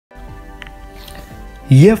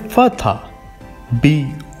Epphata,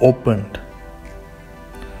 be opened.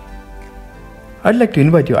 I'd like to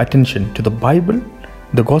invite your attention to the Bible,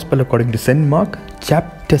 the Gospel according to St. Mark,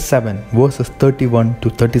 chapter 7, verses 31 to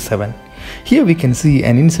 37. Here we can see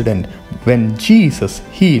an incident when Jesus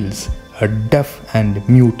heals a deaf and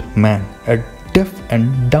mute man. A deaf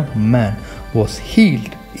and dumb man was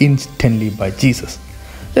healed instantly by Jesus.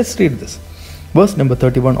 Let's read this. Verse number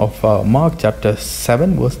 31 of Mark chapter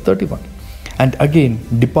 7, verse 31. And again,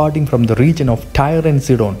 departing from the region of Tyre and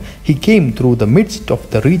Sidon, he came through the midst of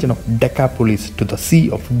the region of Decapolis to the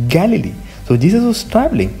Sea of Galilee. So Jesus was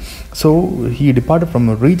traveling. So he departed from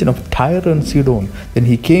a region of Tyre and Sidon. Then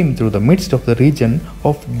he came through the midst of the region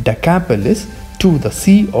of Decapolis to the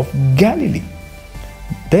Sea of Galilee.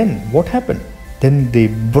 Then what happened? Then they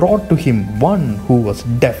brought to him one who was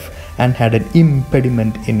deaf and had an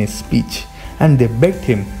impediment in his speech. And they begged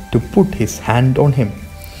him to put his hand on him.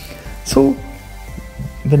 So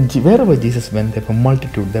wherever Jesus went, there were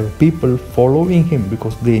multitude, there were people following him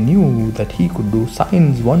because they knew that he could do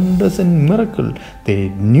signs, wonders and miracles. They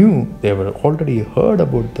knew, they were already heard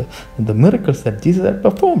about the miracles that Jesus had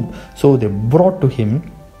performed. So they brought to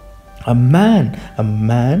him a man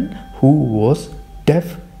who was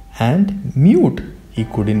deaf and mute. He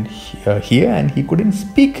couldn't hear and he couldn't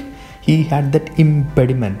speak. He had that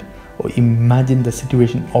impediment. Imagine the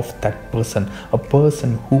situation of that person, a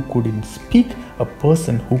person who couldn't speak, a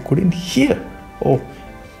person who couldn't hear. Oh,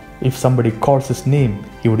 if somebody calls his name,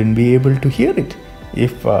 he wouldn't be able to hear it.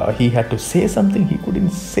 If he had to say something, he couldn't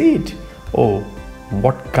say it. Oh,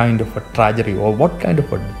 what kind of a tragedy or what kind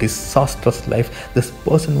of a disastrous life this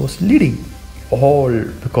person was leading. All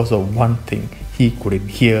because of one thing, he couldn't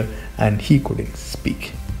hear and he couldn't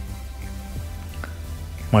speak.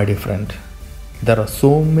 My dear friend, there are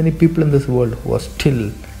so many people in this world who are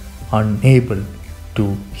still unable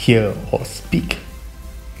to hear or speak.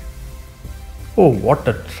 Oh, what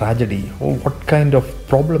a tragedy. Oh, what kind of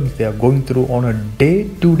problems they are going through on a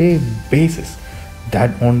day-to-day basis.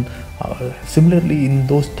 Similarly, in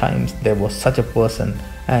those times, there was such a person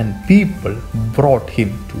and people brought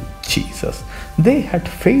him to Jesus. They had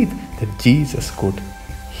faith that Jesus could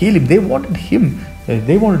heal him. They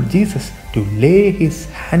wanted Jesus to lay his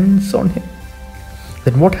hands on him.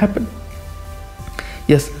 Then what happened?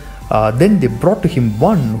 Yes, then they brought to him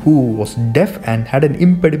one who was deaf and had an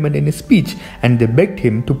impediment in his speech, and they begged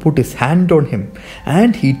him to put his hand on him.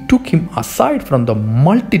 And he took him aside from the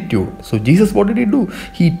multitude. So Jesus, what did he do?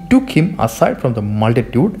 He took him aside from the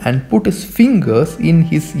multitude and put his fingers in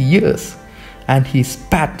his ears, and he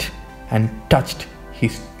spat and touched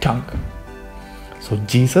his tongue. So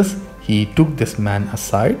Jesus, he took this man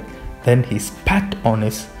aside, then he spat on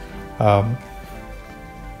his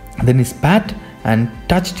Then he spat and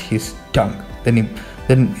touched his tongue.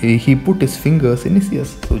 Then he put his fingers in his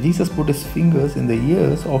ears. So Jesus put his fingers in the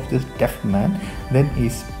ears of this deaf man. Then he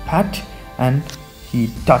spat and he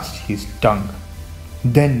touched his tongue.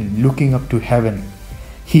 Then looking up to heaven,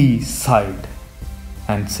 he sighed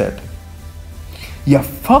and said,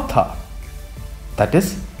 Epphatha, that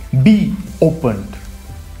is, be opened.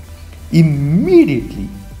 Immediately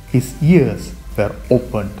his ears were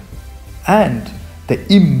opened, and the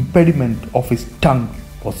impediment of his tongue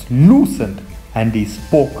was loosened, and he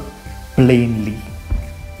spoke plainly.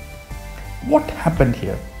 What happened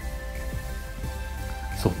here?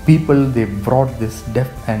 So people, they brought this deaf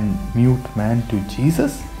and mute man to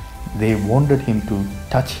Jesus. They wanted him to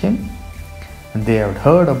touch him, and they had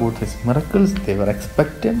heard about his miracles. They were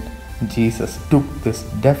expectant. Jesus took this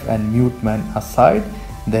deaf and mute man aside.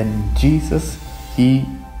 Then Jesus, he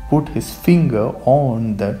put his finger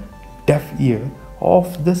on the deaf ear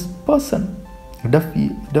of this person, deaf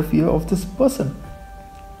ear of this person.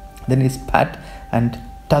 Then he spat and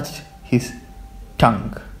touched his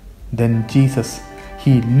tongue. Then Jesus,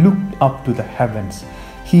 he looked up to the heavens.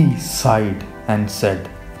 He sighed and said,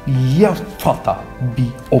 Epphatha,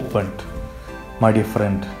 be opened. My dear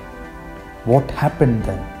friend, what happened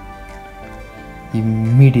then?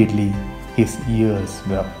 Immediately his ears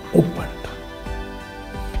were opened.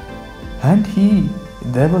 And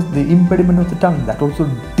there was the impediment of the tongue that also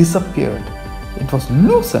disappeared. It was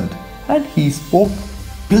loosened, and he spoke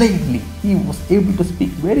plainly. He was able to speak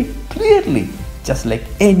very clearly, just like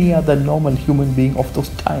any other normal human being of those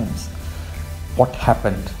times. What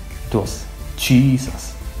happened? It was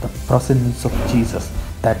Jesus, the presence of Jesus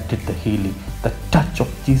that did the healing, the touch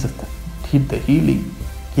of Jesus that did the healing.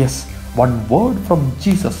 Yes, one word from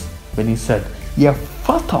Jesus when he said,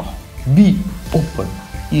 Epphatha, be open.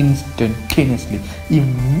 Instantaneously,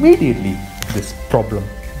 immediately, this problem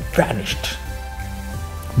vanished.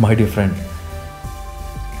 My dear friend,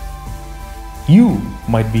 you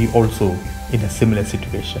might be also in a similar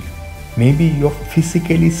situation. Maybe you're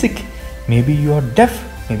physically sick, maybe you are deaf,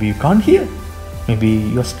 maybe you can't hear, maybe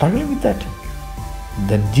you're struggling with that.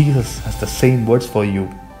 Then Jesus has the same words for you.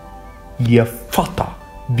 Ἐφφαθά,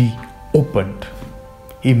 be opened.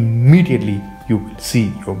 Immediately you will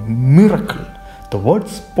see your miracle. The word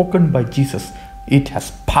spoken by Jesus, it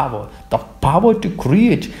has power. The power to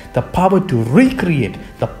create, the power to recreate,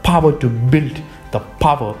 the power to build, the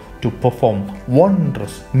power to perform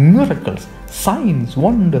wondrous miracles, signs,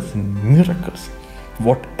 wonders and miracles.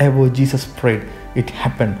 Whatever Jesus prayed, it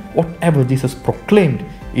happened. Whatever Jesus proclaimed,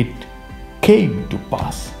 it came to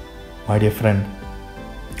pass. My dear friend,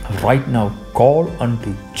 right now call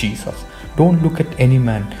unto Jesus. Don't look at any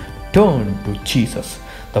man. Turn to Jesus,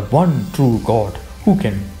 the one true God who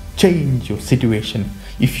can change your situation.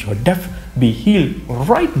 If you're deaf, be healed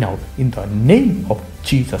right now in the name of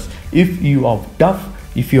Jesus. If you are deaf,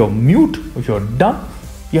 if you're mute, if you're dumb,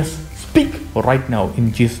 yes, speak right now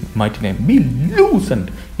in Jesus' mighty name. Be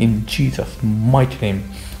loosened in Jesus' mighty name.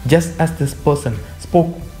 Just as this person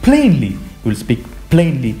spoke plainly, you will speak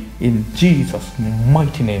plainly in Jesus'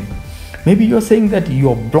 mighty name. Maybe you're saying that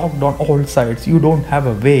you're blocked on all sides, you don't have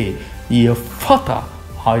a way. Ἐφφαθά,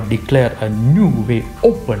 I declare a new way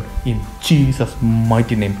open in Jesus'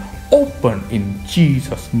 mighty name. Open in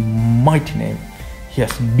Jesus' mighty name.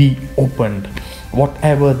 Yes, be opened.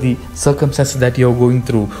 Whatever the circumstances that you're going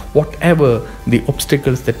through, whatever the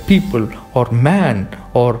obstacles that people or man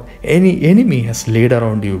or any enemy has laid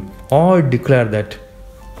around you, I declare that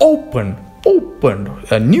open,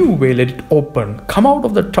 a new way, let it open. Come out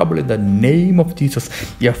of the trouble in the name of Jesus.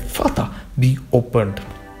 Ἐφφαθά, be opened.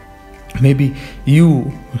 Maybe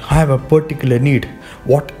you have a particular need,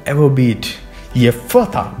 whatever be it.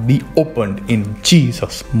 Ἐφφαθά, be opened in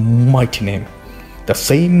Jesus' mighty name. The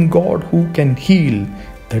same God who can heal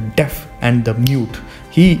the deaf and the mute,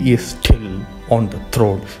 He is still on the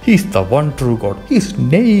throne. He is the one true God. His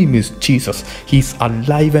name is Jesus. He is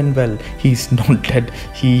alive and well. He is not dead.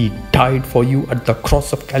 He died for you at the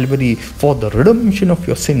cross of Calvary for the redemption of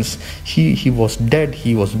your sins. He was dead.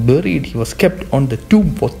 He was buried. He was kept on the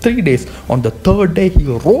tomb for 3 days. On the third day, He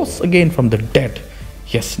rose again from the dead.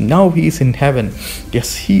 Yes, now He is in heaven.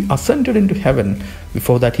 Yes, He ascended into heaven.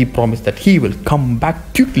 Before that, He promised that He will come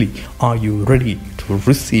back quickly. Are you ready to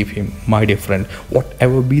receive Him, my dear friend?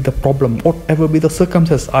 Whatever be the problem, whatever be the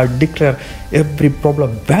circumstances, I declare every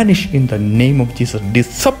problem vanish in the name of Jesus.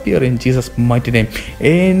 Disappear in Jesus' mighty name.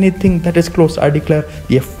 Anything that is closed, I declare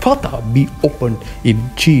Ἐφφαθά, be opened in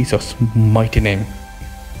Jesus' mighty name.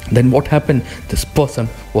 Then what happened? This person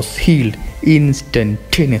was healed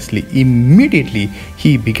instantaneously. Immediately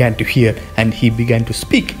he began to hear and he began to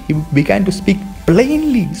speak. He began to speak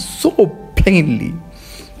plainly, so plainly,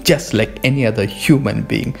 just like any other human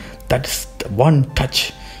being. That's the one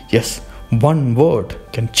touch. Yes, one word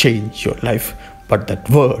can change your life, but that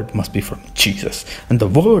word must be from Jesus. And the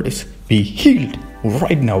word is, be healed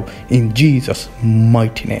right now in Jesus'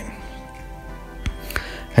 mighty name.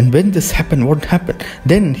 And when this happened, what happened?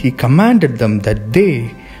 Then He commanded them that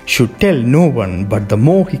they should tell no one, but the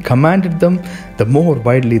more He commanded them, the more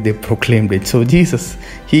widely they proclaimed it. So Jesus,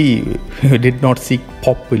 He did not seek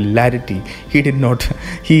popularity. He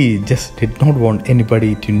just did not want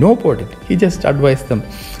anybody to know about it. He just advised them,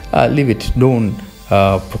 leave it, don't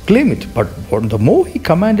proclaim it. But the more He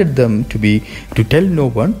commanded them to tell no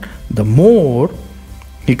one, the more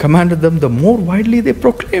He commanded them, the more widely they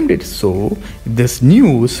proclaimed it. So this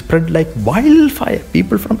news spread like wildfire.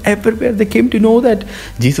 People from everywhere, they came to know that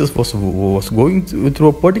Jesus was going through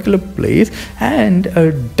a particular place, and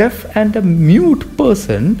a deaf and a mute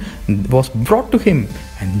person was brought to Him.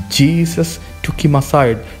 And Jesus took him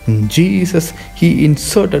aside. And Jesus, He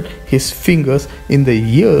inserted His fingers in the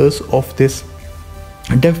ears of this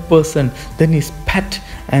deaf person. Then He spat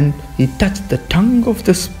and He touched the tongue of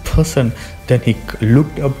this person. Then He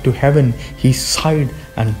looked up to heaven. He sighed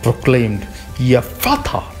and proclaimed,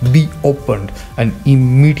 Ἐφφαθά, be opened. And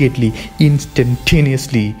immediately,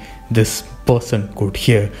 instantaneously, this person could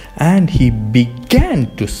hear, and he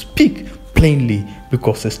began to speak plainly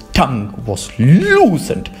because his tongue was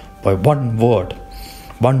loosened by one word.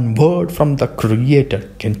 One word from the Creator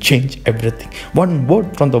can change everything. One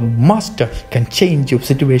word from the Master can change your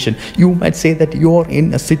situation. You might say that you are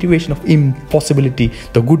in a situation of impossibility.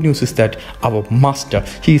 The good news is that our Master,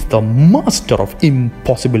 He is the Master of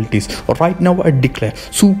impossibilities. Right now I declare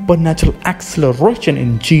supernatural acceleration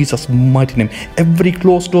in Jesus' mighty name. Every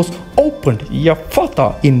closed door opened,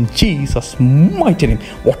 Ἐφφαθά, in Jesus' mighty name.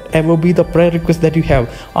 Whatever be the prayer request that you have,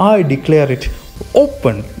 I declare it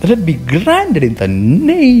open, let it be granted in the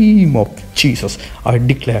name of Jesus. I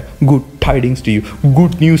declare good tidings to you,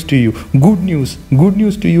 good news to you, good news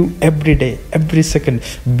to you every day, every second.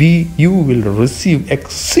 You will receive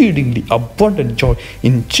exceedingly abundant joy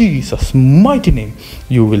in Jesus' mighty name.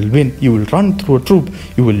 You will win, you will run through a troop,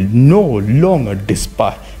 you will no longer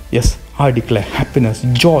despair. Yes, I declare happiness,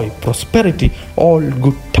 joy, prosperity, all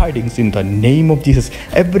good tidings in the name of Jesus.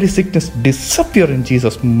 Every sickness disappear in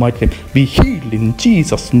Jesus' mighty name. Be healed in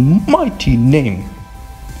Jesus' mighty name.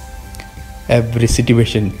 Every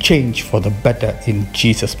situation change for the better in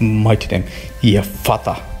Jesus' mighty name.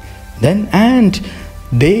 Ephatha. Then and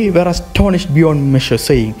they were astonished beyond measure,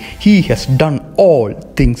 saying, He has done all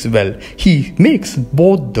things well. He makes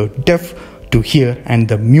both the deaf to hear and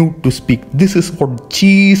the mute to speak. This is what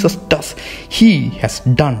Jesus does. He has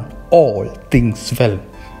done all things well.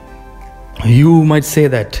 You might say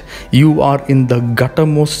that you are in the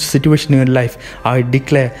guttermost situation in your life. I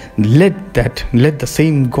declare, let the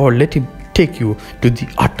same God, let Him take you to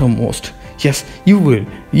the uttermost. Yes, you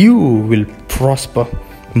will prosper,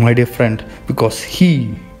 my dear friend, because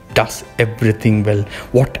He does everything well.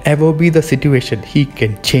 Whatever be the situation, He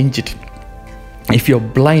can change it. If you're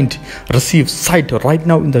blind, receive sight right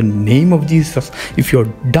now in the name of Jesus. If you're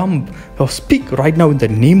dumb, speak right now in the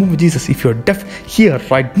name of Jesus. If you're deaf, hear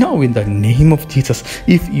right now in the name of Jesus.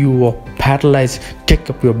 If you are paralyzed, take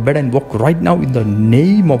up your bed and walk right now in the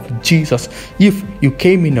name of Jesus. If you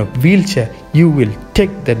came in a wheelchair, you will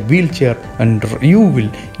take that wheelchair and you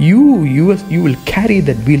will carry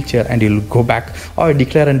that wheelchair and you'll go back. I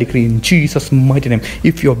declare and decree in Jesus' mighty name.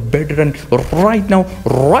 If you're bedridden right now,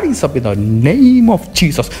 rise up in the name of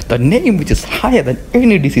Jesus, the name which is higher than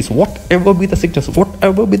any disease, whatever be the sickness,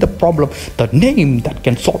 whatever be the problem, the name that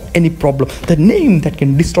can solve any problem, the name that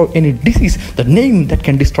can destroy any disease, the name that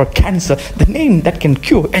can destroy cancer, the name that can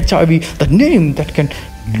cure HIV, the name that can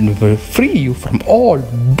free you from all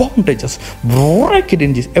bondages. Break it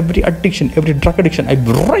in Jesus. Every addiction, every drug addiction, I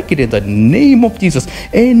break it in the name of Jesus.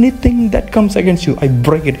 Anything that comes against you, I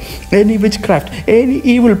break it. Any witchcraft, any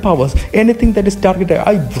evil powers, anything that is targeted,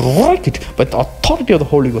 I break it by the authority of the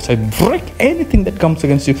Holy Ghost. I break anything that comes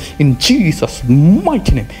against you in Jesus'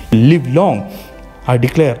 mighty name. Live long. I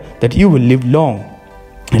declare that you will live long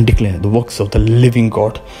and declare the works of the living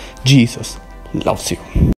God. Jesus loves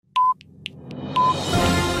you.